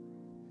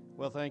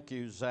Well, thank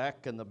you,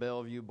 Zach and the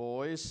Bellevue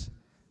boys.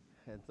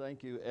 And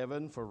thank you,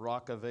 Evan, for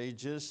Rock of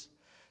Ages.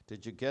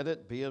 Did you get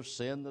it? Be of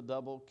sin, the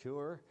double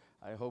cure.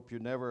 I hope you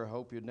never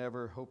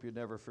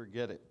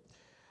forget it.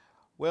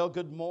 Well,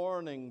 good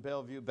morning,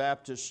 Bellevue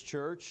Baptist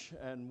Church,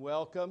 and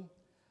welcome.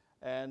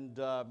 And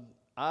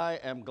I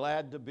am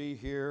glad to be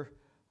here.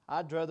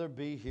 I'd rather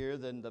be here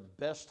than the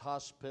best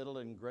hospital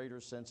in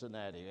greater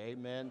Cincinnati.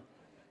 Amen.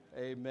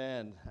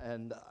 Amen.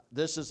 And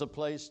this is a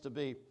place to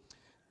be.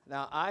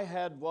 Now, I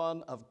had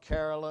one of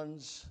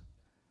Carolyn's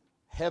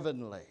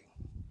heavenly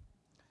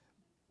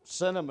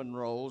cinnamon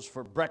rolls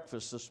for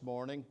breakfast this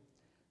morning,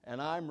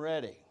 and I'm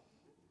ready.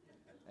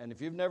 And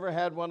if you've never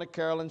had one of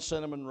Carolyn's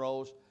cinnamon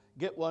rolls,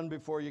 get one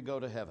before you go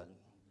to heaven.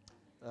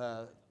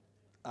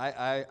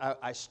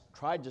 I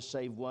tried to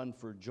save one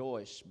for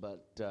Joyce,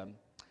 but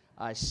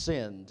I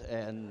sinned,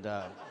 and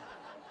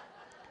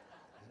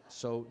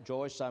so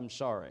Joyce, I'm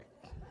sorry.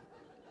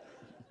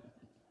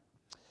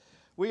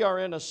 We are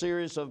in a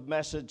series of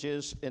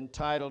messages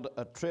entitled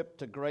A Trip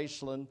to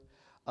Graceland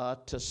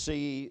to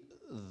See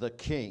the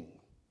King.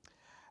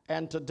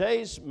 And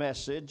today's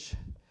message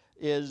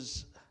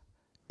is,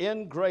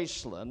 in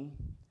Graceland,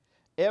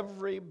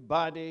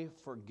 everybody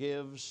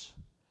forgives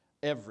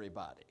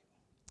everybody,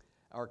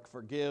 or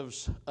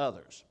forgives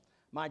others.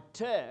 My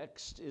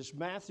text is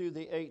Matthew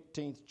the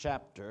 18th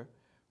chapter,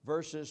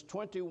 verses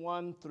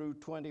 21 through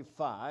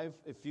 25,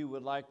 if you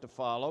would like to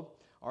follow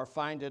or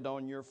find it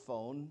on your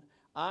phone.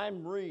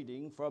 I'm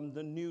reading from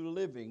the New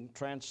Living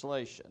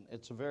Translation.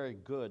 It's a very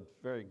good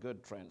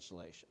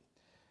translation.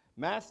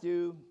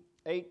 Matthew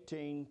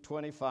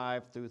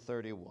 18:25 through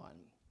 31.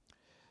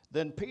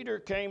 Then Peter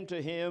came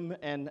to him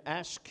and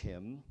asked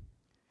him,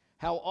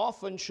 "How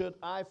often should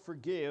I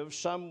forgive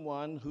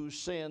someone who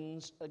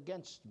sins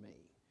against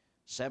me?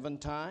 7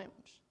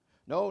 times?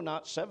 No,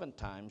 not 7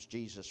 times,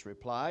 Jesus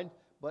replied,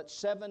 but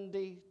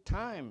 70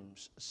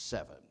 times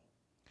 7.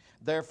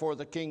 Therefore,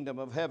 the kingdom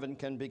of heaven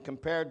can be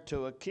compared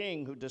to a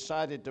king who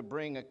decided to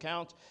bring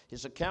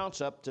his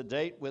accounts up to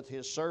date with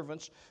his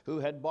servants who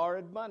had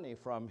borrowed money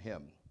from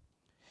him.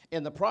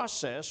 In the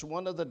process,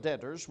 one of the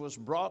debtors was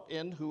brought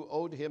in who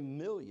owed him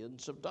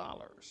millions of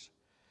dollars.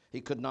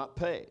 He could not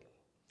pay.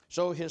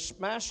 So his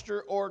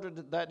master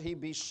ordered that he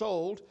be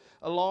sold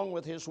along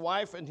with his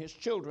wife and his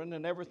children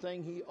and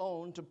everything he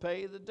owned to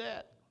pay the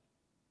debt.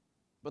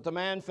 But the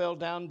man fell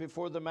down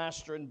before the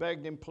master and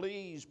begged him,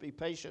 'Please be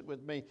patient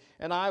with me,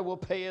 and I will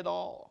pay it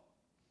all.'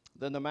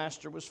 Then the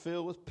master was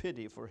filled with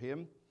pity for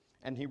him,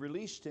 and he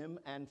released him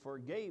and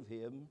forgave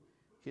him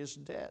his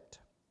debt.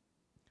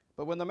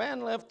 But when the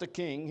man left the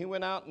king, he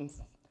went out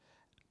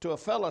to a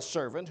fellow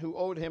servant who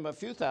owed him a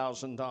few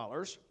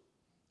 $1,000s.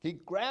 He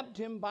grabbed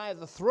him by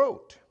the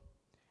throat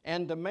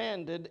and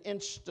demanded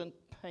instant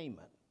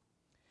payment.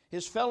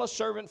 His fellow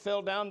servant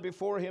fell down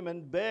before him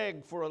and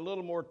begged for a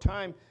little more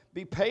time.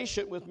 'Be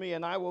patient with me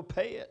and I will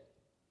pay it.'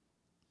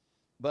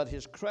 But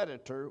his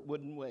creditor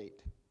wouldn't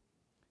wait.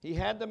 He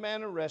had the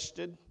man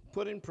arrested,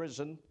 put in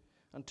prison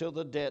until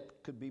the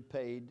debt could be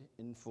paid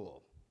in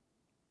full.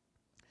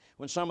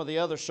 When some of the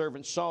other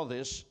servants saw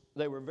this,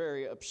 they were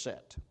very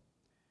upset.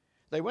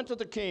 They went to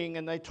the king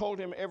and they told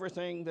him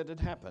everything that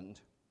had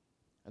happened.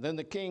 And then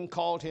the king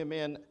called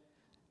in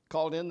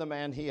the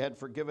man he had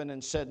forgiven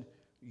and said,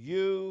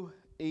 'You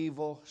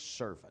evil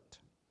servant,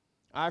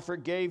 I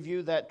forgave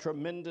you that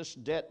tremendous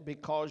debt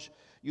because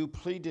you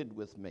pleaded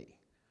with me.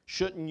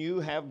 Shouldn't you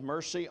have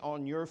mercy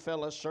on your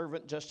fellow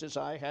servant just as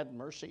I had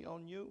mercy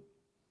on you?'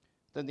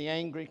 Then the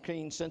angry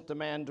king sent the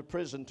man to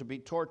prison to be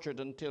tortured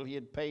until he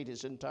had paid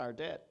his entire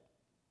debt.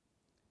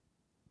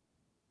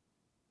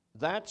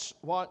 That's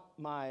what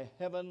my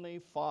heavenly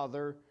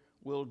Father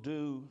will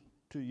do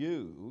to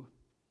you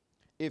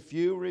if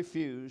you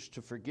refuse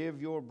to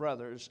forgive your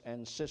brothers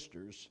and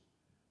sisters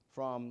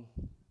from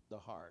the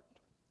heart."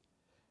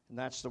 And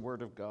that's the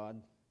word of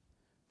God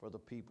for the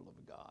people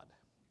of God.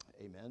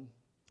 Amen.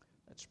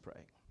 Let's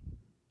pray.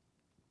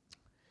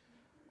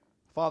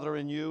 Father,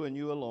 in you and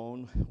you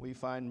alone, we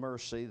find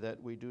mercy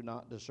that we do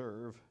not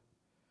deserve,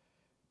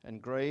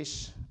 and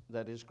grace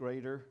that is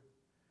greater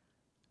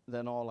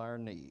than all our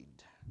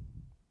need.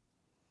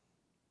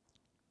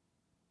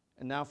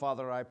 And now,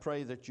 Father, I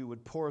pray that you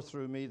would pour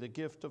through me the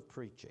gift of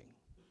preaching.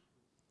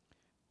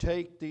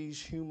 Take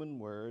these human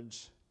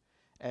words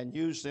and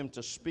use them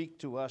to speak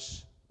to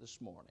us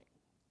this morning.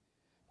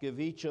 Give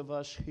each of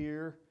us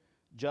here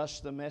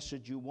just the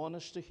message you want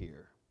us to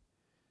hear,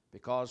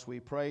 because we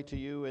pray to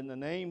you in the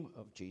name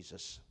of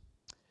Jesus.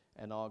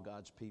 And all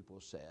God's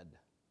people said,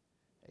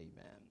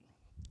 amen.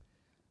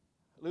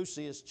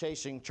 Lucy is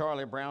chasing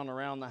Charlie Brown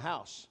around the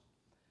house.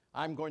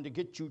 "I'm going to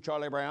get you,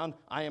 Charlie Brown.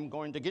 I am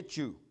going to get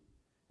you."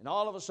 And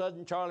all of a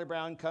sudden, Charlie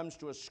Brown comes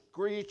to a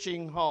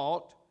screeching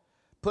halt,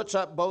 puts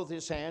up both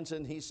his hands,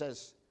 and he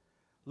says,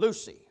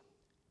 "Lucy,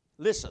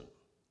 listen,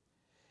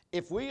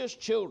 if we as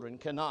children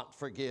cannot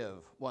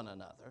forgive one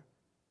another,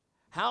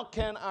 how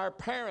can our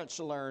parents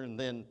learn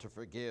then to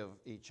forgive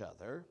each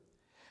other?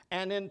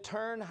 And in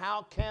turn,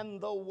 how can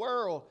the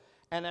world?"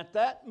 And at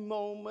that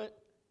moment,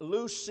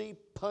 Lucy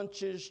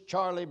punches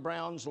Charlie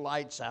Brown's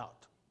lights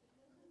out.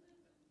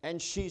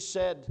 And she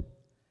said,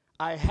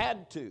 I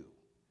had to.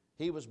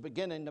 He was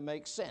beginning to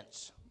make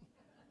sense.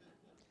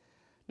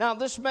 Now,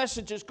 this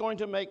message is going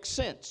to make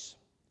sense.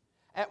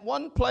 At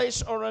one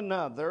place or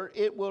another,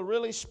 it will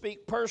really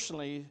speak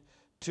personally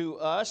to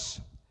us,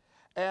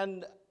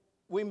 and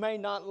we may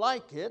not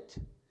like it,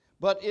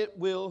 but it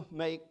will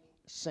make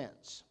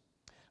sense.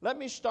 Let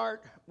me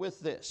start with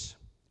this: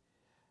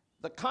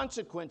 the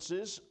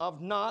consequences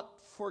of not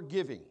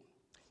forgiving.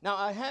 Now,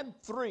 I had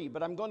 3,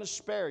 but I'm going to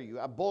spare you.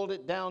 I boiled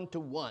it down to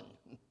 1.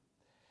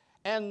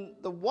 And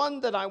the one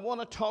that I want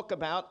to talk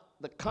about,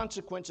 the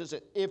consequences,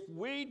 if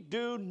we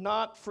do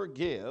not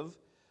forgive,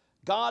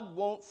 God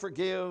won't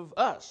forgive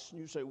us.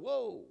 You say,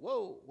 whoa,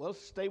 well,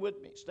 stay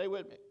with me.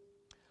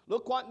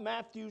 Look what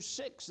Matthew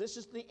 6, this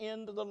is the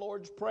end of the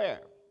Lord's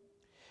Prayer.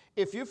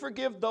 If you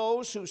forgive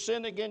those who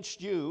sin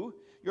against you,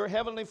 your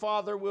heavenly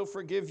Father will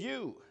forgive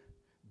you.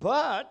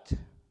 But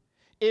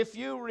if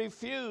you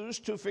refuse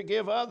to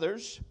forgive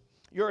others,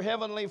 your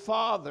heavenly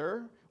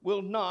Father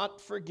will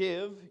not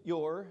forgive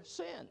your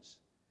sins.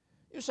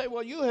 You say,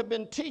 well, you have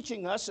been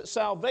teaching us that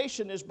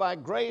salvation is by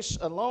grace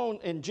alone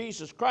in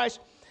Jesus Christ.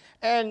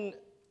 And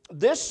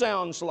this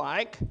sounds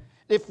like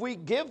if we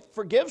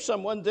forgive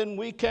someone, then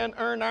we can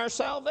earn our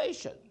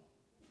salvation.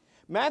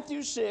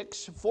 Matthew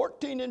 6,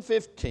 14 and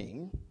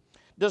 15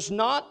 does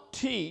not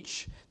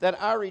teach that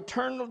our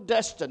eternal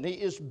destiny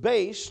is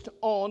based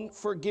on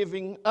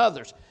forgiving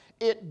others.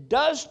 It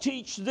does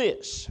teach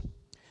this,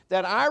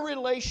 that our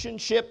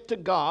relationship to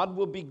God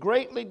will be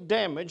greatly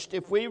damaged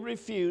if we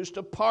refuse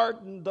to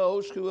pardon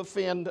those who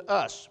offend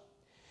us.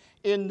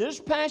 In this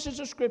passage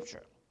of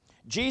Scripture,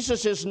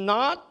 Jesus is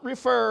not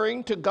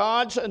referring to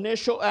God's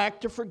initial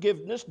act of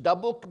forgiveness,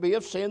 double be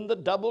of sin, the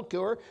double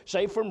cure,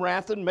 save from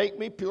wrath and make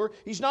me pure.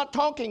 He's not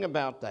talking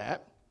about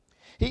that.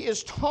 He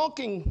is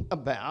talking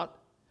about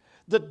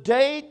the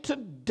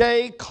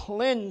day-to-day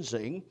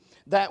cleansing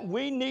that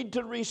we need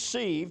to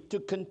receive to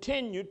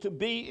continue to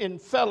be in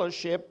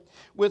fellowship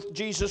with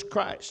Jesus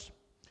Christ.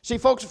 See,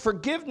 folks,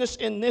 forgiveness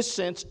in this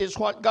sense is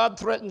what God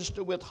threatens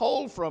to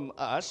withhold from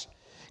us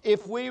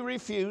if we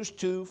refuse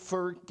to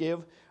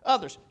forgive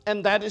others.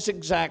 And that is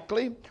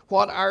exactly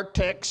what our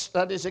text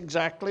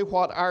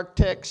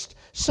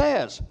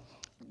says.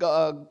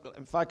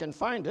 If I can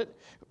find it,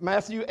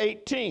 Matthew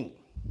 18,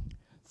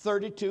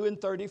 32 and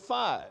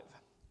 35.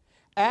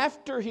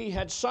 After he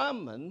had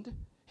summoned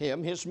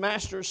him, his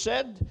master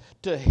said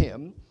to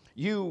him,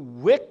 "You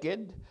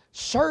wicked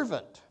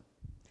servant,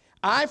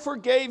 I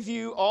forgave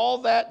you all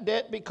that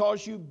debt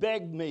because you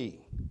begged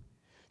me.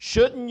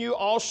 Shouldn't you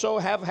also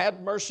have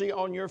had mercy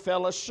on your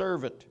fellow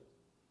servant?"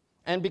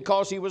 And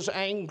because he was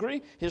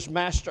angry, his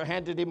master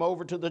handed him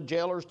over to the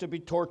jailers to be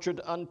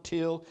tortured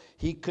until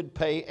he could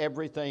pay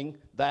everything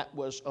that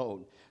was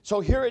owed. So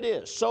here it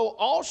is. So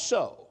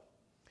also,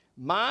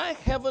 my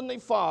heavenly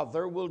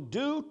Father will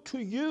do to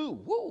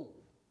you,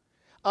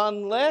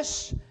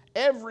 unless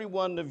every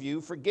one of you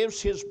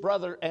forgives his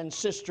brother and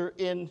sister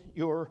in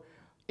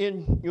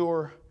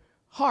your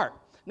heart.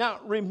 Now,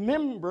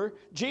 remember,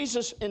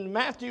 Jesus in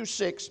Matthew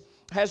 6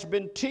 has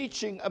been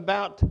teaching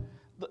about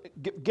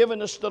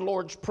giving us the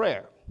Lord's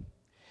Prayer.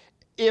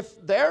 If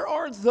there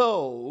are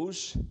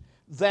those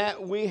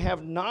that we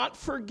have not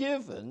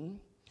forgiven,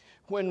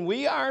 when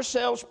we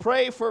ourselves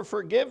pray for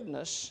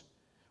forgiveness,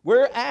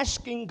 we're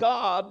asking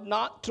God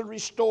not to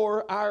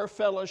restore our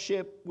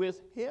fellowship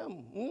with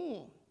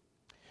him.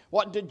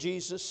 What did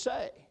Jesus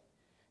say?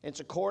 It's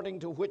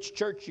according to which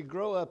church you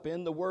grow up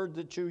in, the word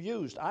that you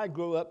used. I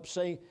grew up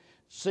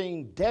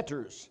seeing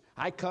debtors.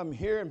 I come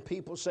here and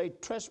people say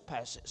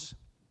trespasses.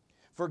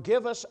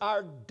 Forgive us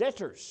our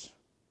debtors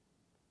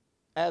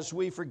as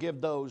we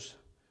forgive those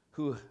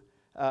who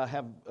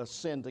have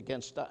sinned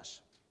against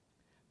us.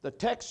 The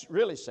text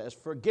really says,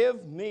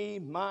 forgive me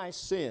my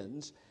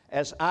sins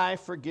as I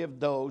forgive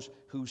those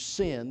who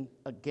sin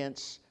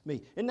against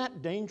me. Isn't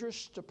that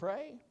dangerous to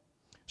pray?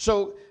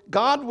 So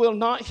God will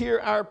not hear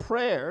our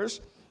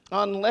prayers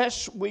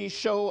unless we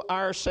show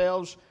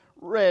ourselves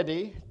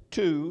ready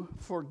to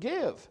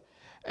forgive.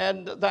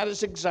 And that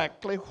is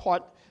exactly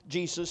what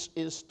Jesus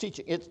is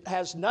teaching. It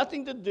has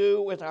nothing to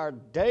do with our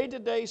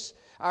day-to-day,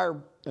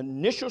 our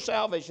initial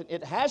salvation.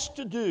 It has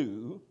to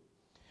do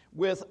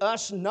with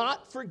us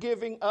not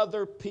forgiving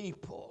other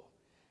people.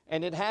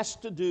 And it has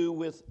to do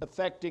with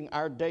affecting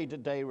our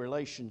day-to-day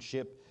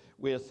relationship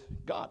with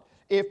God.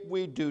 If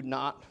we do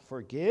not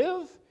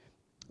forgive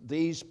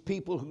these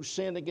people who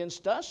sin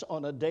against us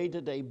on a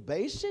day-to-day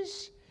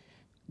basis,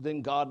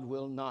 then God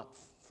will not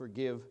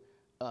forgive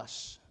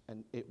us,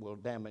 and it will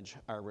damage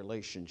our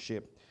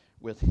relationship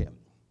with him.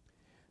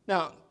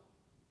 Now,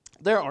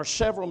 there are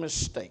several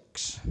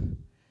mistakes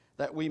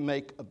that we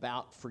make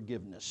about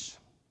forgiveness.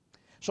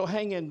 So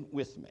hang in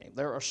with me.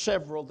 There are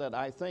several that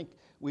I think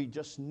we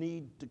just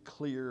need to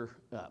clear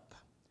up.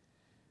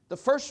 The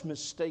first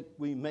mistake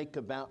we make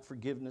about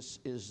forgiveness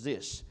is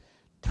this: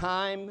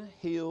 time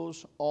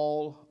heals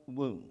all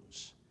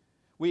wounds.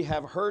 We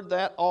have heard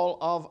that all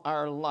of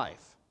our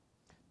life.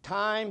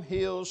 Time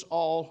heals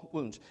all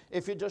wounds.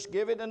 If you just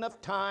give it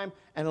enough time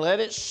and let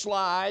it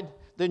slide,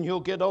 then you'll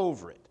get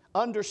over it.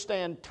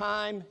 Understand,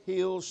 time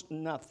heals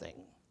nothing.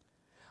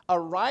 A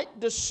right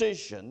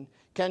decision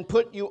can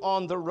put you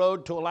on the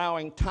road to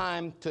allowing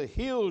time to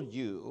heal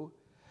you,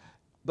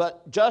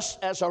 but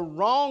just as a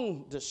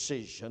wrong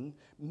decision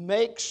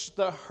makes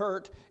the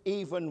hurt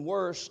even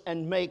worse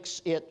and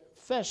makes it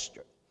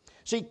fester.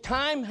 See,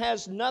 time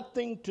has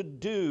nothing to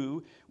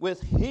do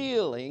with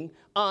healing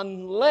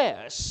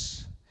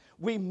unless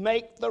we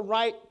make the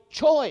right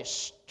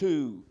choice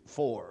to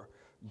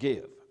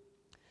forgive.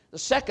 The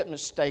second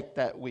mistake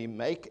that we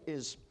make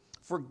is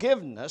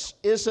forgiveness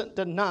isn't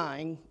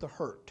denying the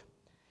hurt.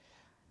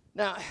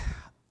 Now,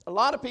 a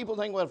lot of people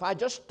think, well, if I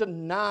just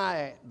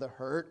deny the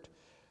hurt,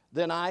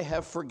 then I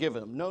have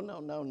forgiven them.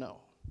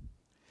 No.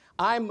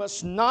 I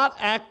must not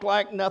act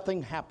like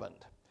nothing happened.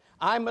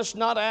 I must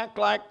not act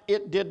like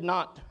it did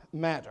not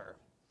matter.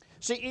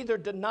 See, either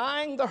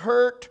denying the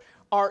hurt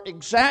or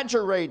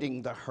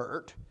exaggerating the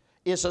hurt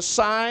is a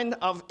sign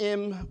of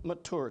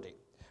immaturity.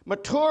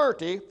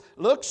 Maturity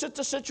looks at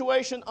the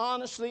situation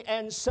honestly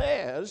and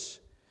says,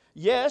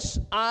 yes,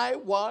 I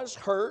was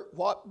hurt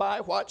by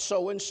what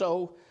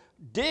so-and-so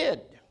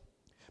did.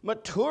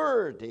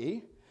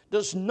 Maturity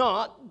does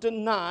not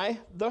deny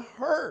the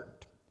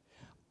hurt.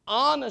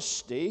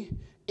 Honesty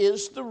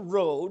is the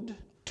road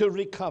to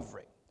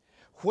recovery.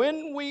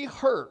 When we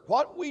hurt,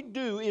 what we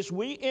do is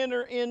we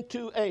enter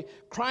into a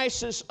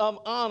crisis of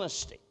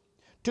honesty.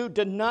 To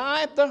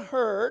deny the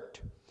hurt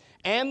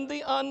and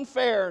the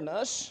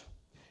unfairness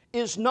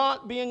is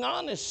not being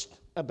honest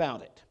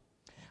about it.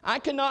 I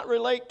cannot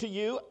relate to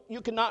you. You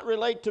cannot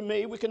relate to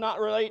me. We cannot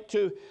relate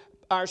to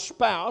our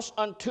spouse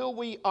until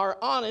we are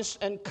honest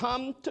and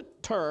come to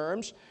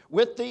terms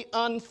with the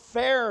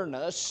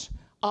unfairness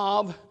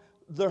of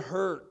the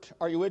hurt.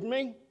 Are you with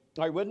me?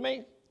 Are you with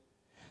me?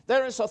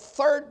 There is a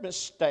third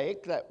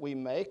mistake that we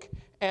make,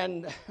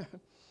 and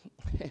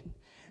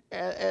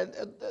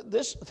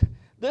this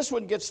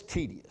one gets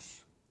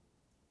tedious.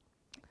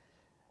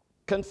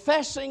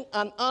 Confessing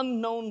an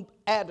unknown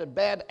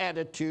bad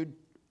attitude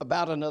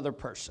about another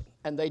person,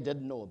 and they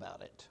didn't know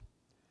about it.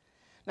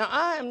 Now,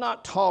 I am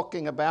not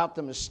talking about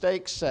the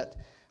mistakes that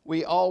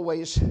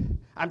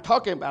I'm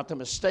talking about the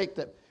mistake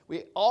that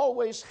we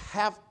always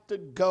have to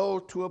go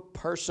to a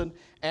person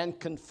and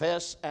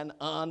confess an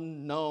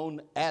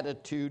unknown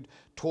attitude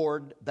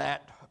toward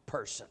that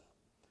person.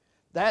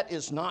 That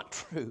is not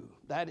true.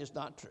 That is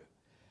not true.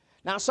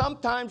 Now,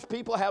 sometimes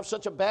people have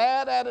such a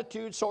bad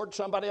attitude toward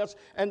somebody else,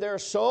 and they're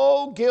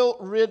so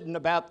guilt-ridden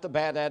about the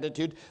bad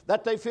attitude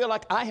that they feel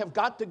like, I have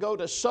got to go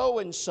to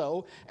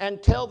so-and-so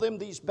and tell them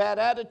these bad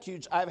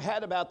attitudes I've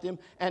had about them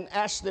and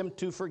ask them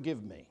to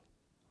forgive me.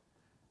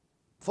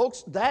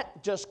 Folks,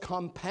 that just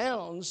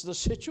compounds the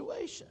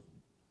situation.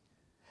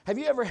 Have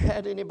you ever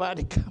had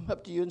anybody come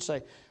up to you and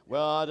say,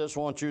 well, I just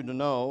want you to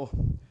know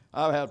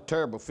I have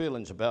terrible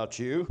feelings about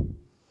you,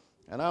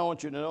 and I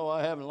want you to know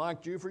I haven't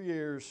liked you for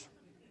years.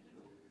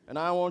 And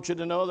I want you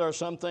to know there are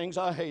some things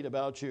I hate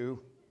about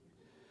you.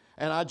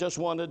 And I just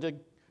wanted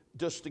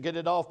to get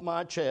it off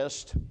my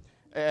chest.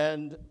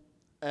 And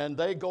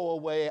they go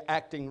away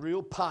acting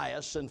real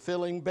pious and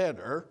feeling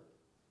better.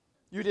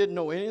 You didn't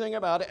know anything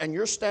about it, and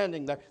you're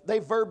standing there. They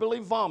verbally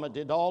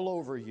vomited all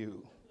over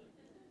you.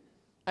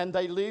 And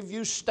they leave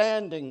you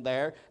standing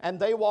there, and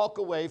they walk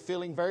away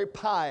feeling very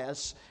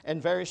pious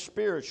and very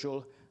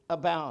spiritual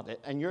about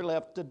it, and you're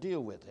left to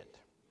deal with it.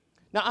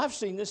 Now, I've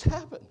seen this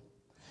happen.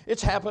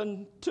 It's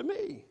happened to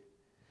me.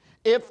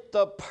 If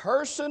the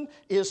person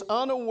is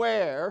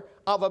unaware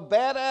of a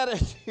bad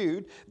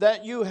attitude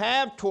that you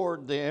have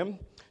toward them,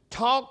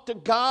 talk to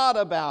God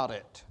about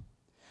it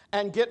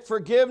and get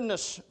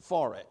forgiveness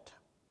for it.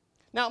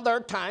 Now, there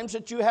are times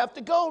that you have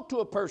to go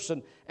to a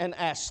person and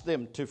ask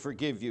them to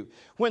forgive you.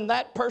 When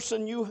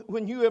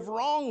you have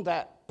wronged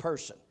that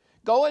person,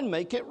 go and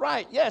make it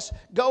right. Yes,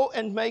 go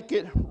and make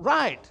it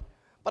right.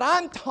 But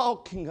I'm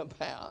talking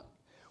about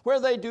where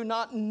they do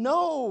not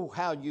know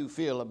how you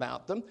feel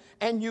about them,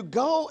 and you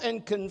go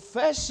and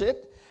confess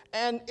it,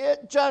 and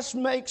it just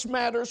makes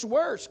matters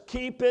worse.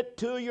 Keep it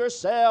to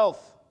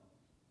yourself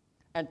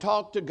and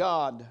talk to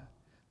God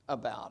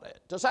about it.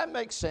 Does that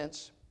make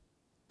sense?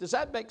 Does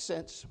that make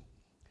sense?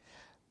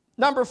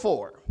 Number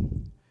 4,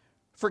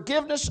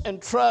 forgiveness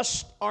and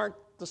trust aren't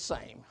the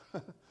same.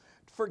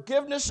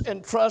 Forgiveness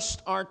and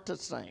trust aren't the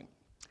same.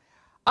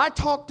 I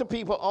talk to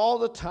people all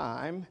the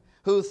time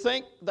who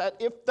think that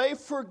if they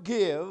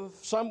forgive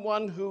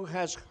someone who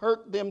has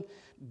hurt them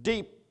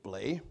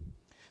deeply,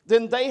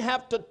 then they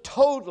have to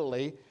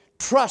totally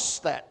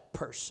trust that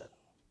person.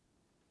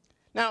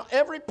 Now,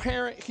 every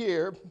parent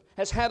here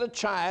has had a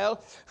child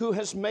who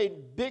has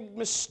made big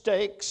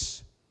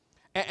mistakes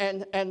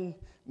and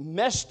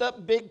messed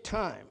up big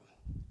time.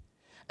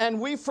 And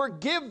we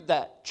forgive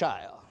that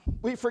child.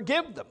 We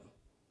forgive them.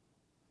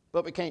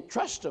 But we can't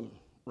trust them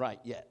right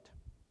yet.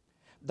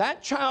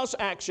 That child's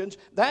actions,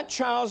 that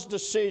child's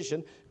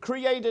decision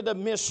created a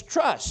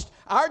mistrust.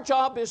 Our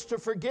job is to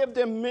forgive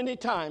them many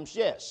times,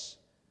 yes.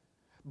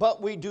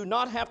 but we do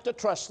not have to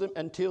trust them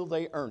until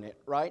they earn it,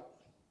 right?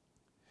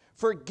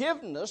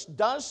 Forgiveness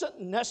doesn't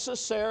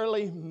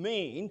necessarily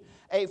mean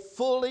a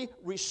fully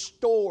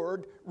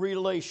restored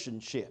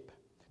relationship.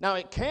 Now,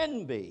 it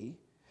can be,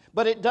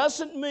 but it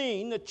doesn't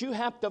mean that you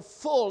have to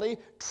fully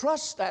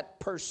trust that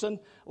person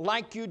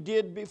like you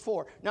did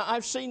before. Now,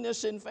 I've seen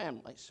this in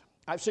families.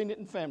 I've seen it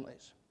in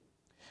families.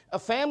 A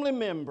family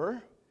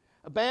member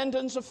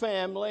abandons a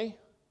family,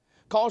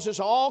 causes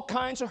all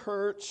kinds of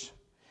hurts,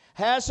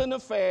 has an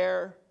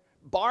affair,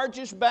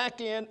 barges back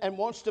in, and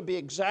wants to be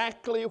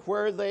exactly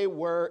where they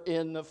were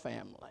in the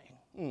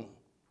family.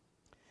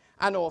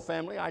 I know a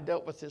family, I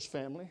dealt with this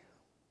family,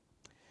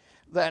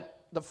 that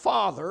the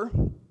father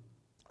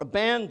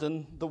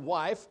abandoned the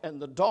wife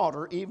and the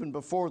daughter even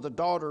before the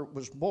daughter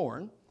was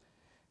born,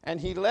 and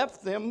he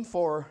left them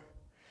for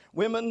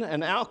women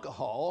and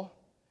alcohol,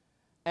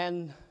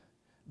 and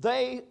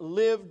they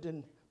lived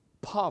in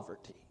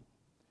poverty.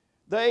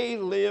 They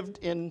lived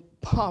in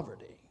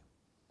poverty.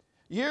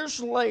 Years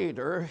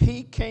later,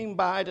 he came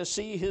by to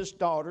see his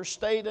daughter,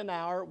 stayed an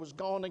hour, was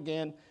gone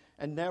again,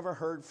 and never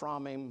heard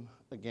from him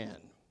again.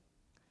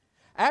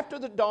 After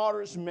the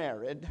daughter's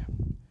married,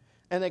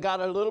 and they got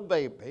a little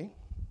baby,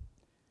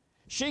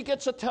 she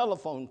gets a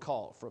telephone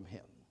call from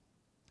him.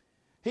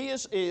 He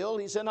is ill.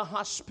 He's in a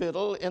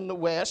hospital in the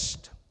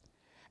West,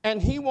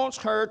 and he wants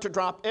her to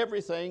drop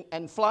everything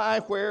and fly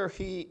where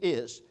he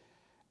is.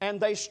 And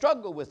they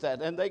struggle with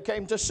that, and they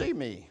came to see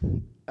me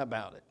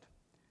about it.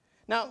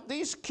 Now,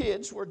 these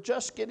kids were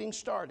just getting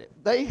started.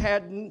 They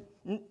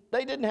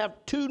didn't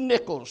have 2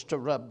 nickels to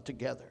rub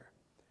together,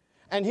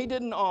 and he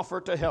didn't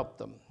offer to help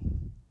them.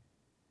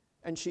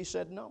 And she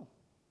said no.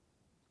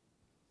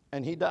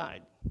 And he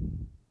died.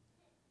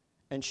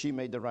 And she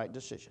made the right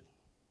decision.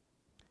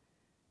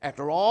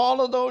 After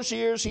all of those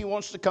years, he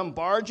wants to come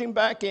barging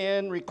back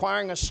in,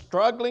 requiring a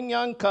struggling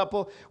young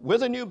couple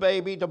with a new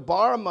baby to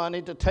borrow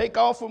money to take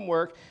off from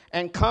work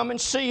and come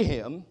and see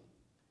him.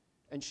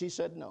 And she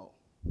said no.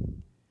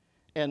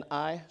 And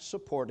I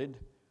supported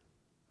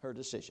her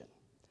decision.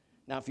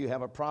 Now, if you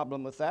have a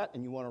problem with that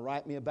and you want to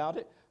write me about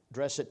it,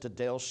 address it to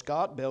Dale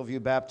Scott,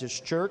 Bellevue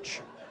Baptist Church.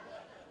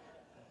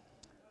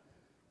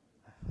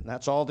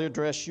 That's all the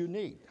address you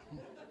need.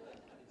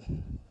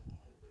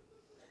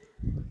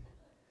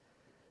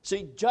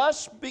 See,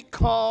 just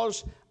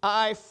because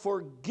I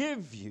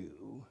forgive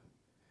you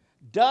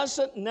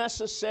doesn't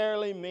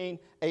necessarily mean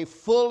a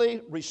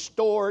fully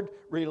restored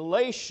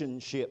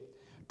relationship.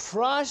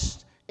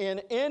 Trust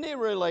in any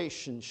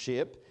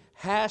relationship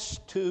has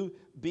to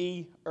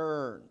be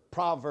earned.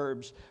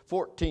 Proverbs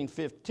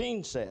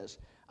 14:15 says,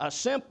 "A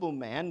simple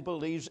man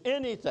believes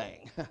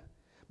anything,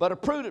 but a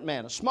prudent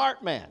man, a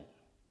smart man,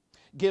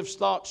 gives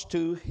thoughts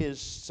to his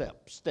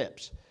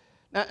steps."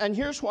 Now, and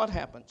here's what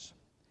happens.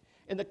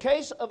 In the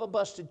case of a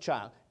busted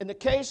child, in the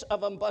case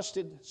of a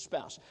busted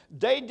spouse,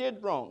 they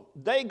did wrong.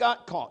 They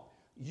got caught.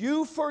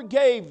 You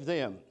forgave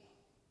them.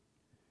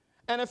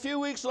 And a few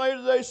weeks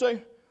later they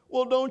say,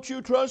 "Well, don't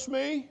you trust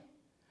me?"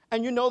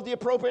 And you know the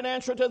appropriate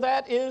answer to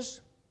that is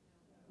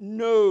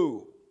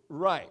no.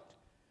 Right.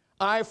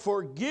 I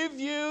forgive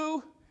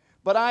you,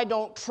 but I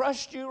don't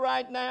trust you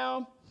right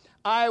now.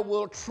 I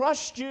will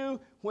trust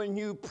you when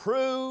you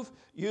prove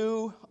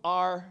you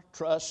are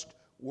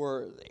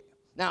trustworthy.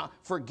 Now,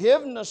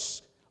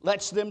 forgiveness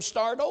lets them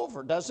start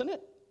over, doesn't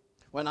it?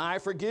 When I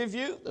forgive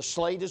you, the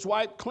slate is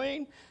wiped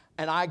clean,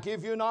 and I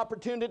give you an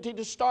opportunity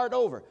to start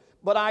over.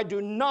 But I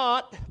do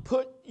not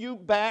put you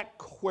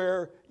back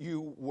where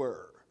you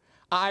were.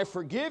 I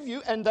forgive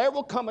you, and there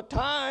will come a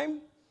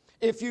time,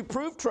 if you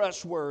prove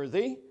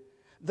trustworthy,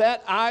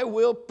 that I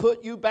will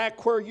put you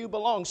back where you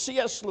belong.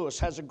 C.S. Lewis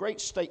has a great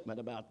statement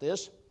about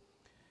this.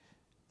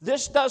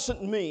 This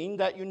doesn't mean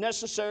that you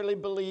necessarily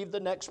believe the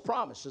next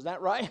promise. Is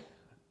that right?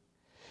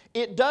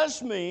 It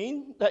does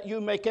mean that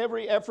you make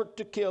every effort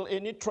to kill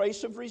any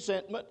trace of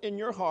resentment in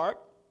your heart,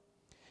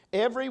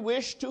 every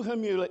wish to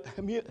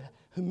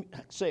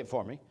say it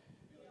for me.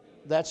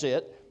 That's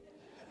it.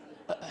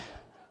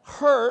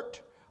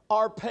 Hurt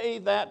or pay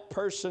that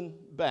person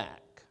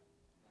back.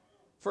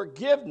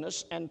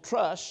 Forgiveness and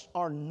trust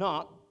are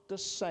not the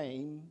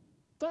same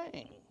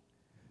thing.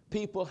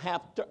 People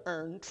have to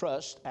earn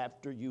trust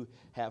after you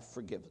have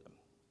forgiven them.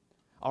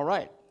 All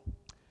right.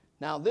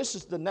 Now,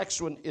 the next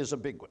one is a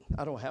big one.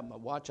 I don't have my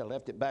watch. I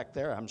left it back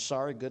there. I'm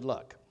sorry. Good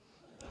luck.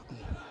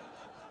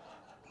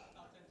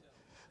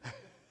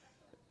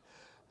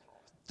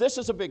 This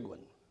is a big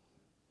one.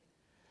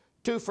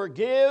 To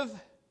forgive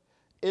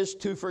is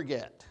to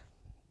forget.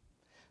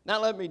 Now,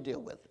 let me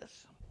deal with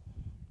this.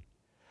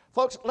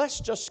 Folks, let's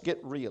just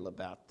get real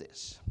about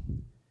this.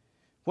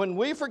 When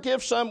we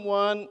forgive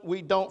someone,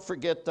 we don't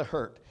forget the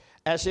hurt.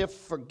 As if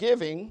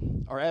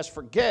forgiving, or as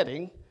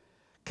forgetting,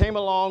 came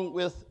along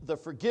with the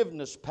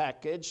forgiveness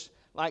package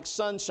like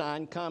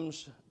sunshine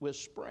comes with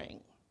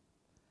spring.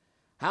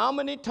 How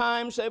many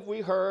times have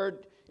we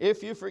heard,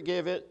 if you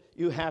forgive it,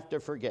 you have to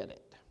forget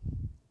it?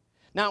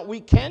 Now,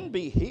 we can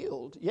be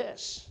healed,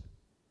 yes.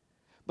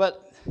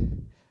 But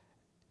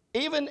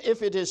even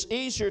if it is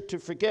easier to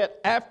forget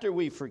after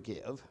we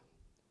forgive,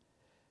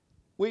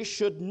 we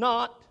should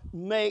not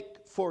make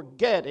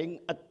forgetting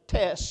a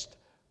test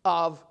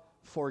of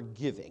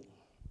forgiving.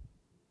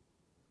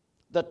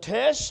 The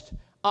test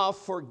of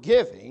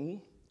forgiving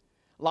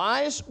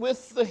lies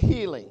with the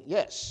healing,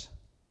 yes.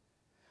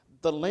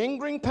 The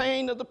lingering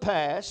pain of the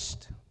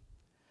past,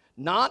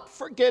 not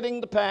forgetting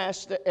the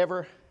past that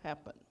ever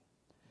happened.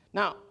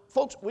 Now,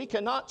 folks, we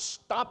cannot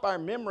stop our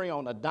memory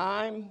on a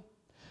dime,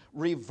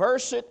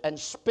 reverse it, and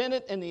spin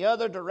it in the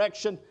other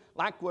direction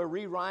like we're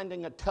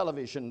rewinding a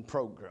television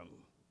program.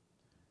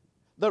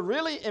 The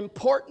really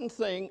important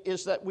thing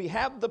is that we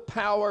have the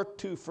power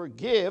to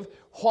forgive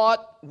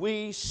what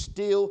we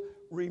still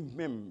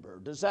remember.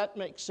 Does that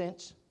make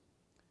sense?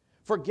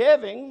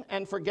 Forgiving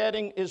and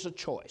forgetting is a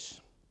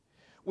choice.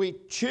 We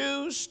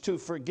choose to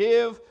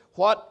forgive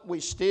what we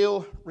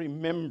still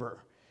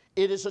remember.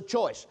 It is a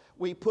choice.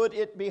 We put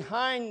it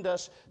behind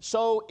us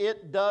so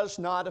it does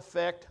not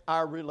affect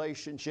our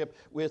relationship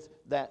with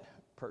that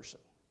person.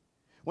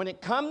 When it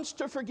comes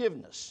to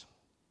forgiveness,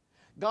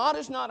 God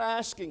is not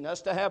asking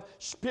us to have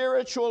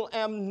spiritual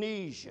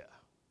amnesia.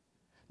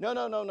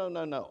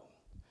 No.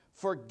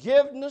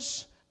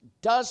 Forgiveness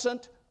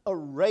doesn't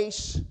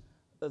erase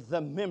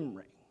the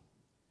memory.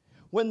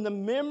 When the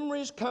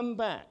memories come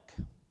back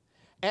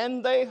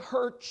and they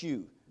hurt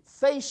you,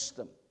 face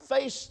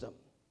them.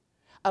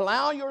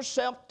 Allow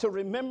yourself to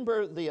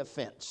remember the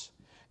offense.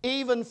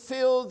 Even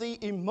feel the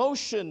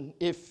emotion,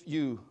 if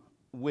you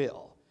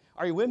will.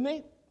 Are you with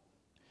me?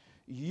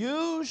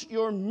 Use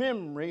your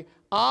memory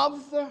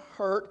of the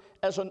hurt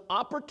as an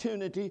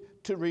opportunity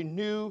to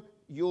renew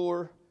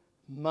your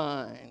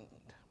mind.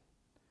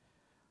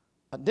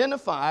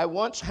 Identify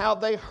once how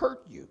they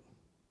hurt you,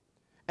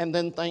 and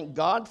then thank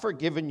God for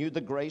giving you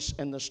the grace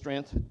and the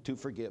strength to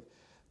forgive.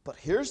 But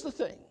here's the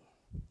thing.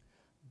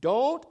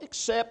 Don't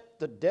accept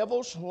the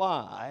devil's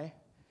lie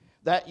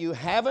that you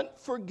haven't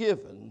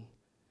forgiven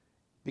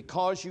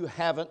because you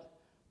haven't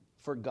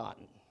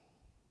forgotten.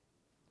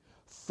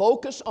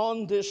 Focus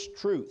on this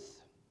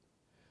truth.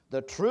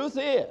 The truth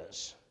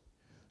is,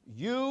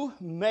 you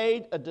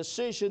made a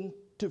decision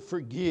to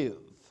forgive.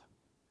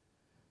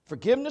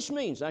 Forgiveness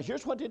means, now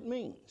here's what it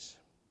means.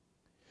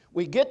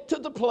 We get to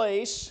the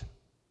place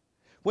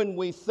when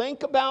we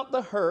think about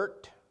the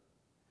hurt,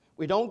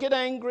 we don't get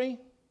angry,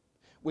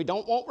 we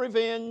don't want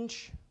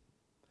revenge,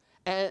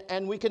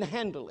 and we can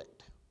handle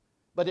it.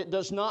 But it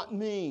does not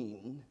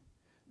mean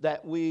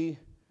that we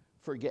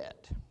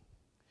forget.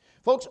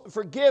 Folks,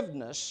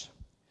 forgiveness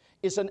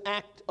is an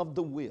act of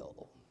the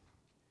will.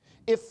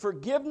 If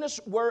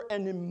forgiveness were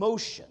an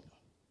emotion,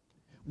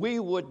 we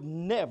would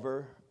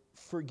never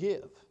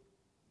forgive.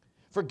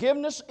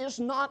 Forgiveness is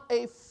not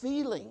a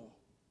feeling.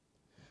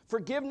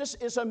 Forgiveness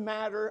is a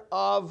matter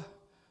of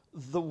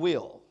the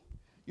will.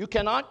 You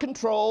cannot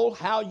control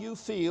how you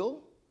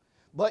feel,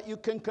 but you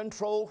can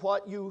control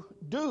what you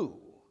do.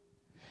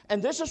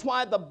 And this is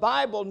why the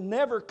Bible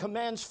never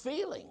commands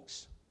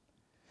feelings.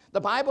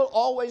 The Bible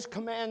always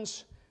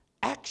commands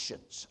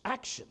actions.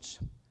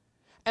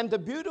 And the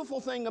beautiful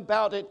thing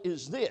about it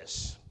is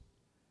this.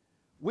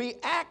 We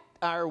act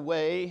our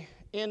way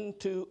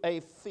into a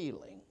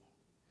feeling.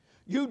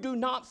 You do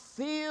not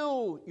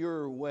feel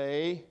your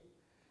way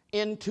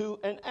into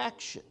an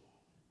action.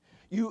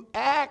 You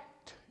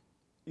act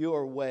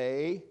your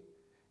way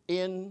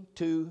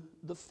into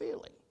the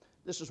feeling.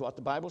 This is what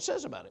the Bible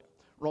says about it.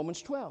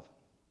 Romans 12.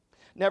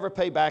 Never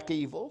pay back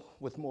evil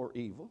with more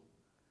evil.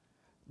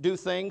 Do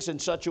things in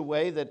such a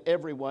way that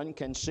everyone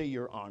can see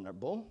you're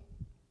honorable.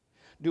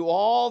 Do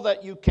all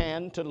that you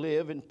can to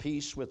live in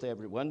peace with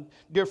everyone.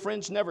 Dear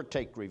friends, never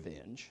take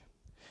revenge.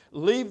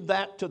 Leave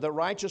that to the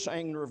righteous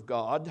anger of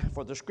God,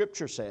 for the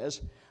Scripture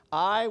says,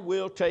 I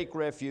will take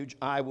refuge,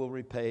 I will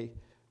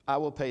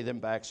pay them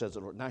back, says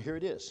the Lord. Now here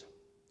it is.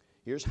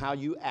 Here's how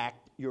you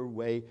act your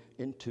way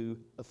into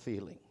a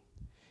feeling.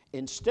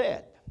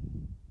 Instead,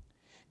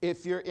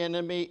 if your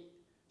enemies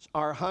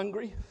are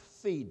hungry,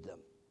 feed them.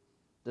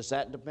 Does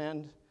that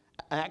demand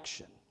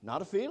action?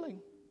 Not a feeling.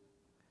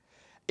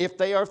 If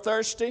they are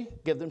thirsty,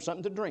 give them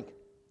something to drink.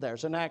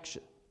 There's an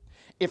action.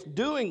 If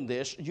doing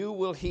this, you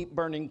will heap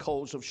burning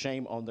coals of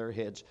shame on their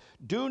heads.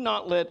 Do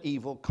not let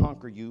evil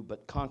conquer you,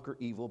 but conquer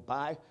evil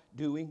by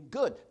doing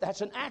good.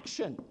 That's an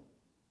action.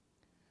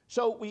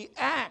 So we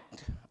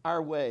act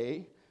our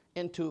way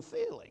into a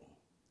feeling.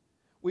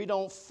 We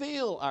don't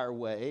feel our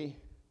way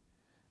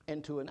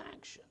into an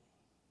action.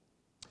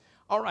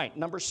 All right,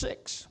 number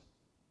 6.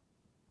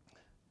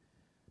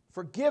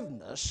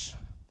 Forgiveness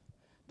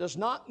does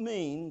not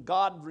mean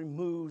God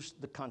removes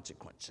the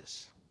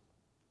consequences.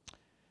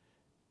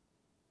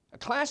 A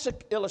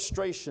classic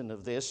illustration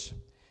of this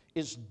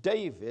is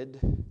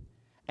David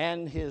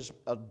and his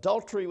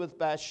adultery with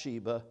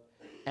Bathsheba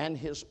and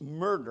his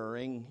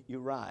murdering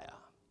Uriah.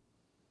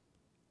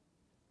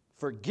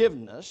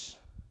 Forgiveness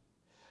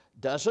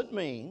doesn't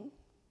mean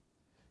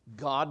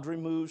God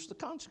removes the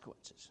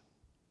consequences.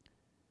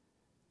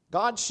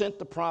 God sent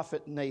the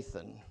prophet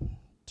Nathan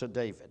to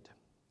David.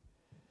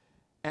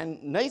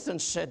 And Nathan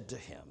said to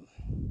him,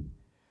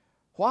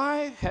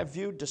 why have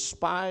you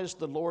despised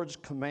the Lord's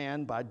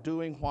command by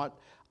doing what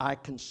I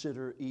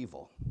consider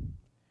evil.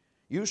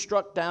 You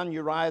struck down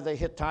Uriah the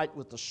Hittite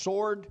with the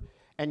sword,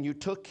 and you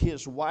took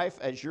his wife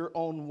as your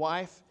own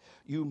wife.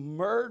 You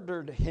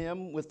murdered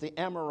him with the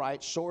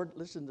Amorite sword.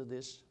 Listen to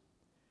this.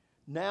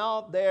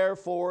 Now,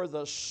 therefore,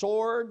 the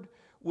sword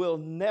will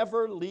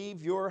never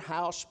leave your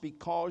house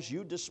because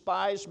you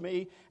despised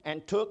me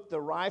and took the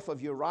wife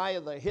of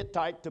Uriah the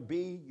Hittite to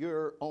be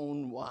your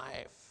own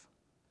wife.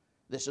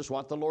 This is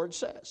what the Lord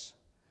says.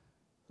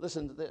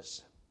 Listen to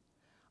this.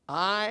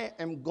 I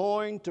am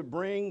going to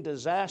bring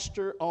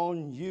disaster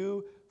on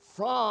you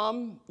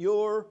from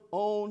your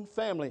own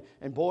family.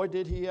 And boy,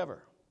 did he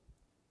ever.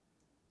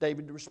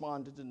 David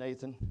responded to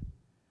Nathan,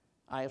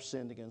 I have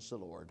sinned against the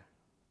Lord.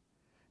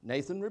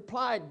 Nathan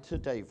replied to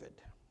David,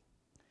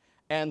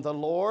 and the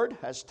Lord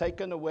has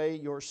taken away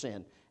your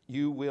sin.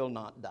 You will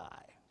not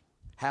die.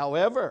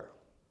 However,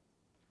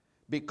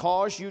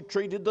 because you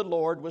treated the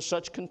Lord with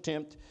such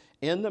contempt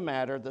in the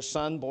matter, the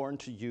son born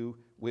to you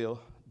will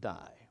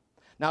die.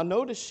 Now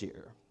notice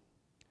here,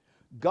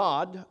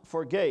 God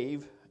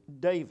forgave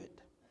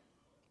David.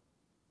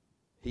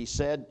 He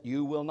said,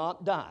 you will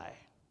not die,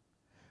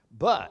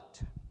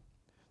 but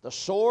the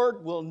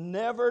sword will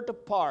never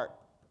depart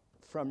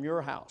from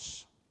your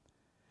house.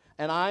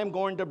 And I am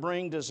going to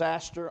bring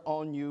disaster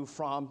on you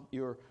from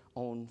your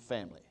own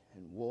family.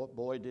 And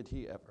boy, did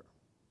he ever.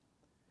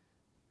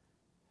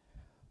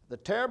 The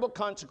terrible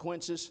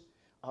consequences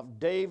of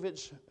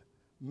David's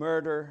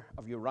murder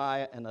of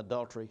Uriah and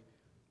adultery,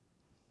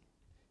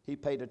 he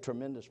paid a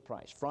tremendous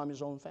price from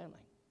his own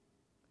family.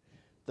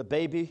 The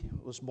baby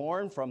was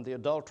born from the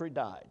adultery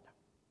died.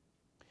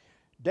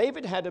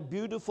 David had a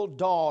beautiful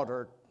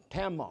daughter,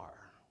 Tamar.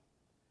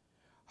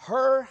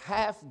 Her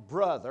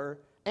half-brother,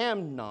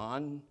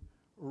 Amnon,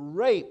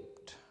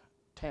 raped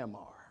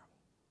Tamar.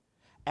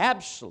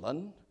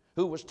 Absalom,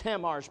 who was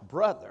Tamar's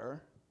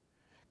brother,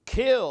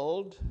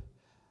 killed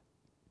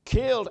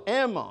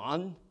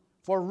Ammon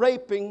for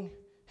raping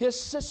his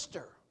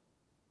sister.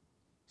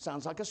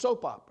 Sounds like a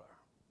soap opera.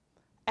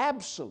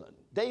 Absalom,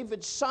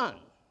 David's son,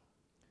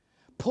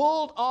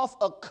 pulled off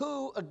a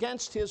coup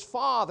against his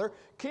father.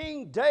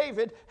 King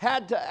David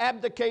had to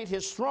abdicate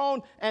his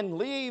throne and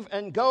leave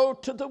and go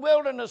to the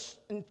wilderness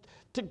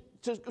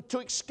to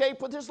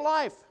escape with his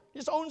life,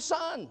 his own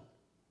son.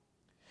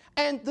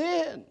 And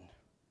then,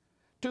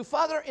 to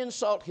further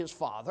insult his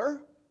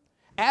father,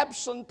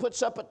 Absalom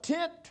puts up a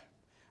tent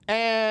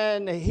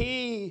and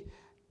he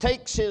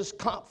takes his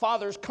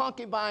father's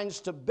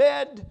concubines to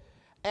bed,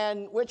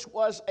 and which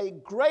was a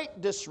great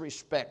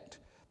disrespect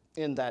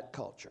in that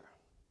culture.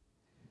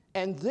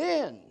 And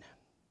then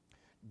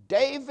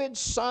David's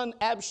son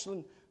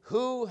Absalom,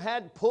 who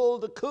had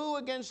pulled the coup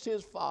against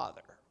his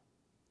father,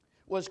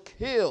 was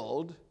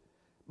killed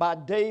by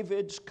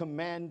David's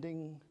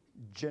commanding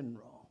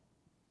general.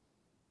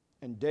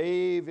 And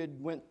David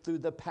went through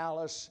the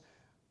palace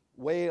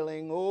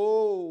wailing,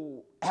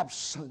 oh,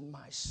 Absalom,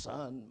 my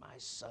son, my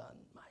son,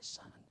 my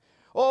son.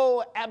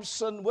 Oh,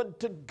 Absalom, would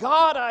to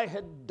God I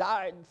had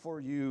died for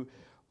you.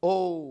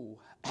 Oh,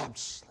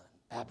 Absalom,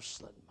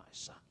 Absalom, my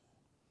son.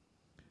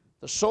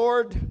 The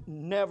sword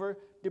never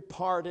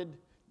departed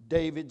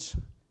David's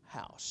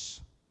house.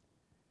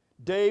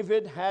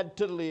 David had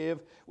to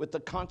live with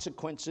the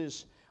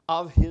consequences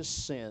of his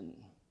sin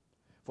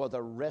for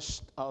the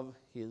rest of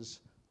his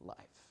life.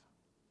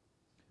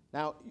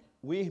 Now,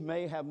 we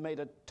may have made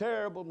a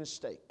terrible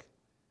mistake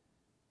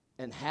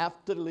and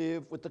have to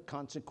live with the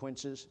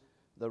consequences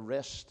the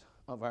rest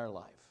of our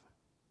life.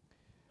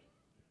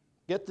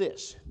 Get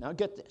this. Now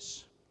get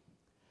this.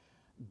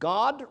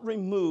 God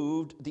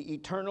removed the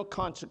eternal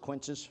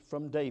consequences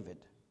from David.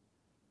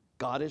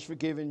 God has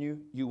forgiven you.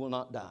 You will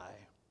not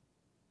die.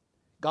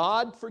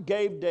 God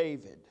forgave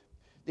David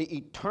the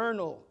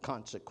eternal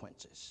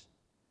consequences,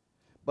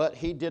 but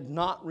he did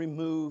not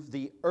remove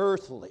the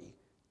earthly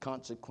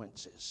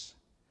consequences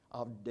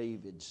of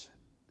David's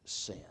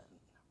sin.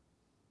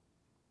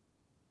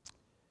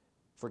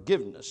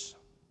 Forgiveness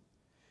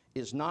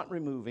is not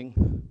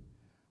removing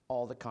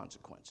all the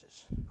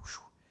consequences.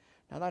 Whew.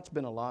 Now that's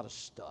been a lot of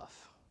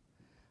stuff.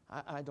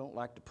 I don't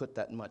like to put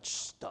that much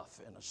stuff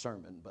in a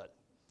sermon, but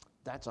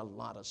that's a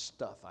lot of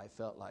stuff I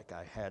felt like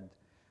I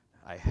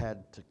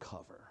had to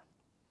cover.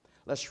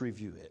 Let's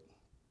review it.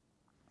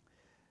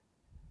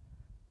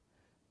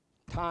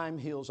 Time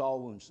heals all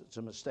wounds. It's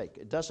a mistake.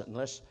 It doesn't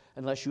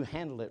unless you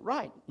handle it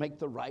right, make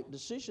the right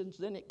decisions,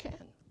 then it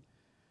can.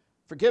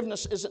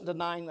 Forgiveness isn't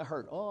denying the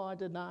hurt. Oh, I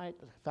denied.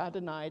 If I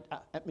denied,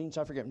 that means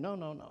I forgive.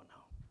 No.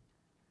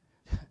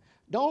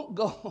 Don't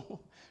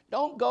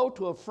go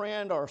to a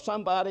friend or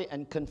somebody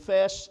and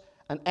confess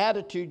an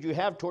attitude you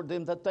have toward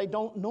them that they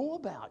don't know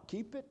about.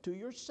 Keep it to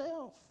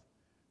yourself.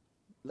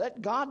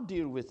 Let God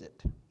deal with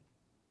it.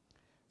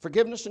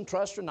 Forgiveness and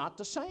trust are not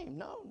the same.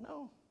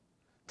 No.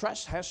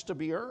 Trust has to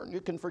be earned.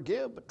 You can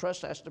forgive, but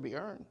trust has to be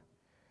earned.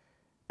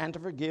 And to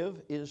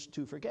forgive is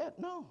to forget.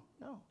 No.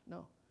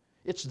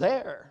 It's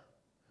there.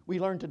 We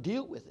learn to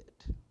deal with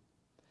it.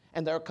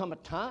 And there'll come a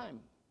time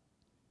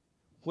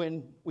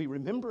when we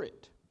remember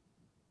it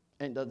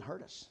and it doesn't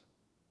hurt us.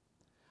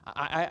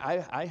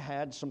 I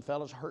had some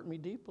fellows hurt me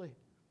deeply.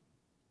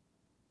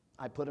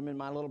 I put them in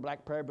my little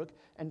black prayer book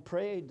and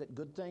prayed that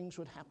good things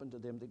would happen to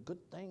them, that good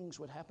things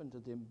would happen to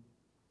them.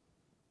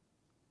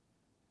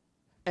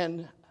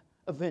 And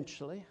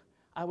eventually,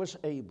 I was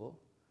able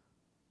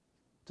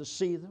to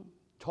see them,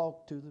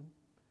 talk to them,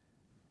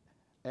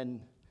 and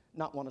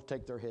not want to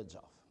take their heads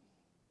off,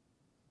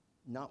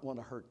 not want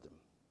to hurt them,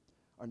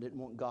 or didn't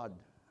want God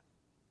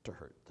to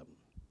hurt them.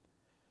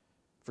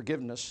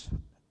 Forgiveness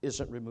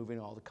isn't removing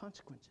all the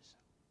consequences.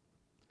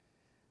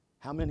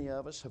 How many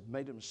of us have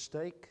made a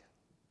mistake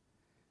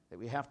that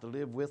we have to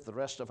live with the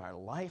rest of our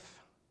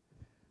life?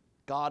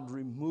 God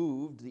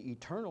removed the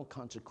eternal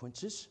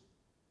consequences,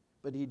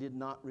 but He did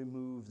not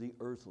remove the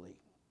earthly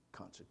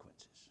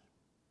consequences.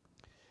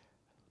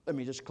 Let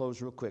me just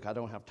close real quick. I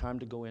don't have time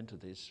to go into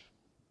this.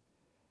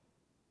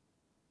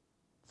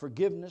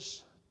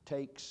 Forgiveness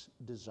takes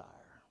desire.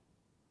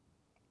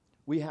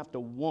 We have to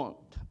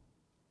want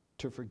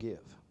to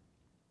forgive.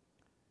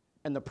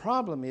 And the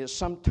problem is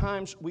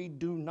sometimes we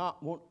do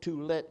not want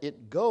to let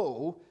it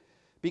go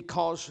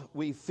because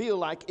we feel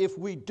like if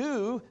we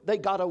do, they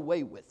got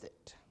away with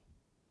it.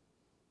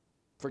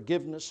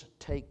 Forgiveness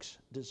takes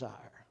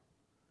desire.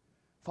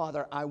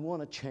 Father, I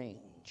want to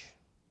change.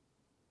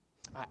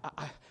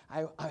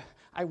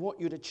 I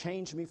want you to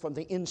change me from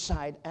the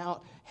inside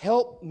out.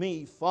 Help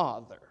me,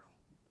 Father,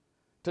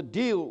 to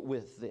deal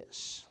with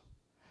this.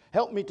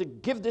 Help me to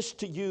give this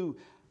to you.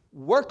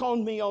 Work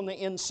on me on the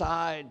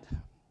inside.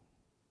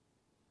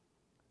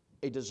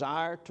 A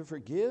desire to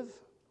forgive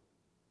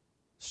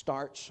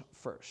starts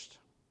first.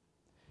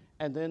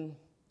 And then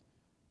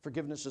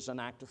forgiveness is an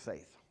act of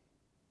faith.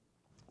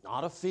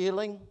 Not a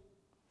feeling,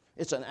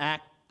 it's an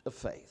act of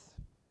faith.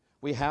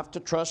 We have to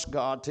trust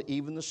God to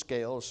even the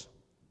scales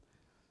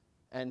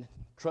and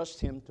trust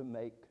Him to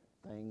make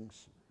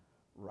things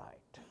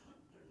right.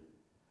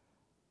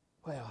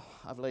 Well,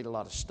 I've laid a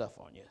lot of stuff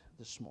on you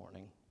this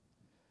morning.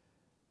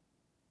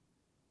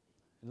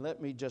 And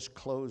let me just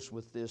close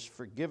with this.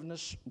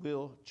 Forgiveness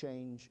will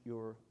change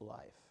your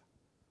life.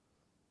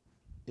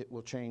 It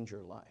will change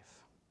your life.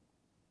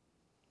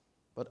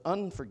 But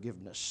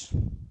unforgiveness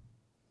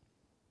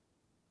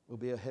will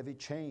be a heavy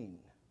chain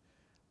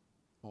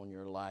on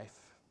your life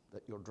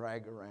that you'll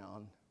drag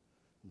around,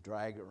 and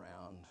drag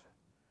around,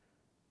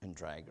 and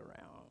drag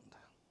around.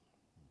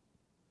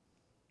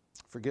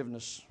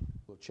 Forgiveness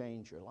will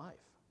change your life,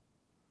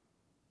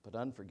 but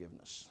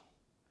unforgiveness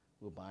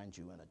will bind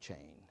you in a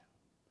chain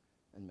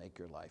and make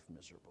your life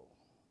miserable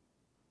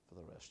for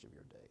the rest of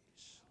your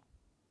days.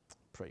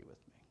 Pray with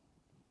me.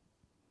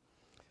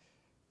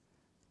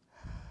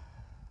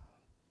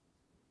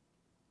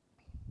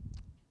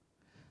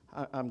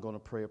 I'm going to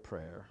pray a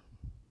prayer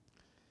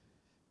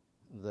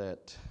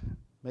that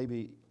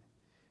maybe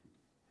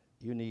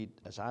you need,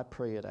 as I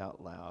pray it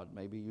out loud,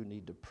 maybe you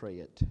need to pray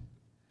it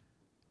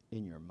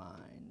in your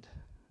mind,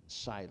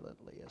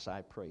 silently, as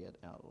I pray it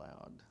out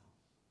loud.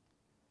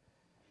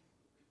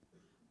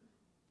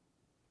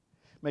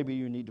 Maybe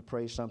you need to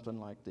pray something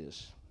like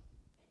this.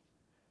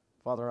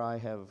 Father, I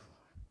have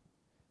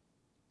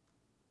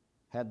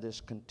had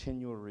this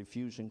continual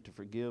refusing to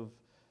forgive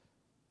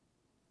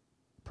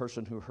the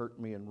person who hurt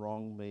me and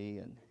wronged me,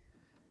 and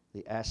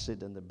the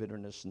acid and the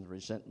bitterness and the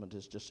resentment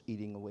is just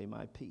eating away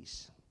my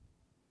peace.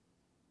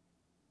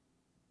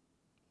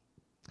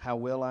 How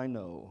well I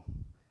know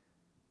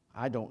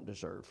I don't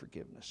deserve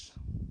forgiveness.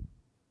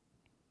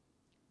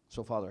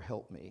 So, Father,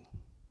 help me.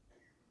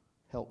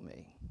 Help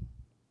me.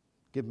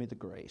 Give me the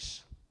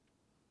grace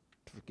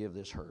to forgive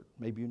this hurt.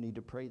 Maybe you need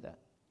to pray that.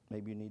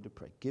 Maybe you need to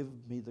pray. Give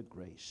me the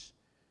grace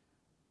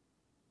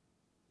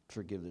to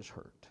forgive this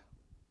hurt.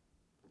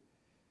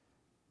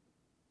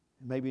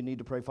 Maybe you need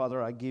to pray, Father,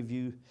 I give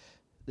you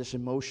this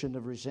emotion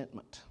of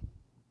resentment.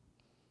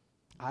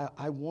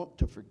 I want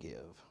to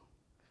forgive.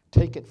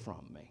 Take it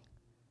from me.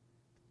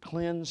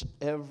 Cleanse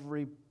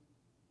every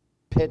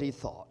petty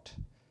thought.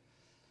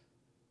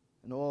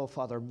 And oh,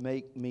 Father,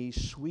 make me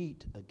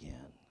sweet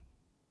again.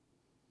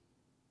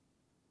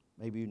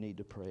 Maybe you need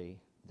to pray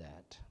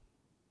that.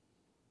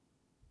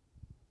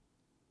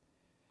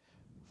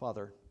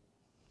 Father,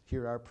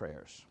 hear our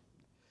prayers.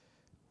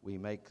 We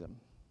make them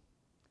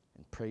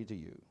and pray to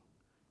you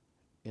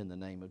in the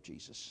name of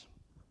Jesus.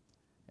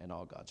 And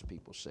all God's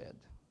people said,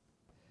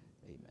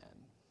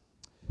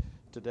 amen.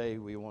 Today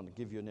we want to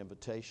give you an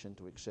invitation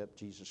to accept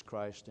Jesus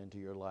Christ into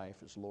your life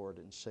as Lord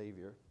and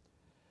Savior.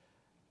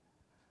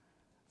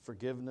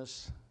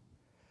 Forgiveness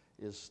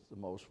is the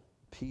most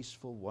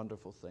peaceful,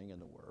 wonderful thing in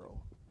the world.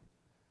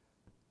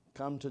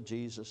 Come to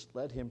Jesus.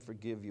 Let Him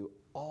forgive you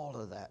all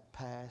of that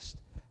past.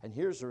 And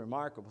here's the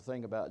remarkable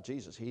thing about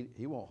Jesus.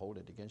 He won't hold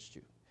it against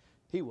you.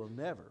 He will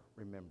never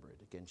remember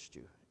it against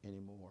you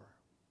anymore,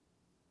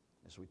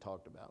 as we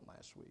talked about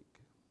last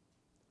week.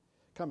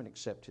 Come and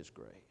accept His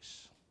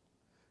grace.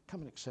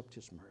 Come and accept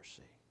His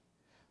mercy.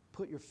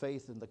 Put your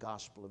faith in the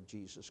gospel of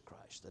Jesus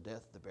Christ, the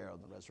death, the burial,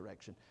 and the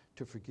resurrection,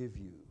 to forgive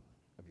you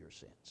of your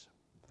sins.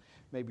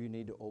 Maybe you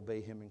need to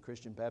obey Him in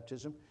Christian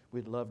baptism.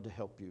 We'd love to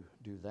help you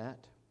do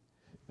that.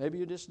 Maybe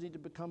you just need to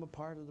become a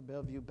part of the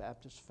Bellevue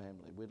Baptist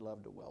family. We'd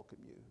love to welcome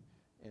you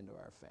into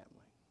our family.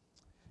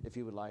 If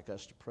you would like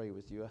us to pray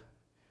with you,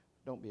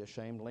 don't be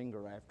ashamed.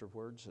 Linger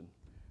afterwards, and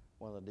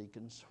one of the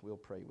deacons will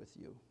pray with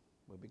you.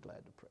 We'll be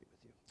glad to pray with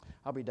you.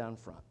 I'll be down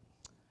front.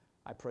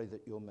 I pray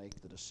that you'll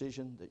make the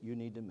decision that you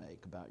need to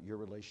make about your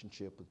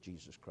relationship with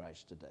Jesus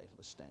Christ today.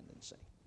 Let's stand and sing.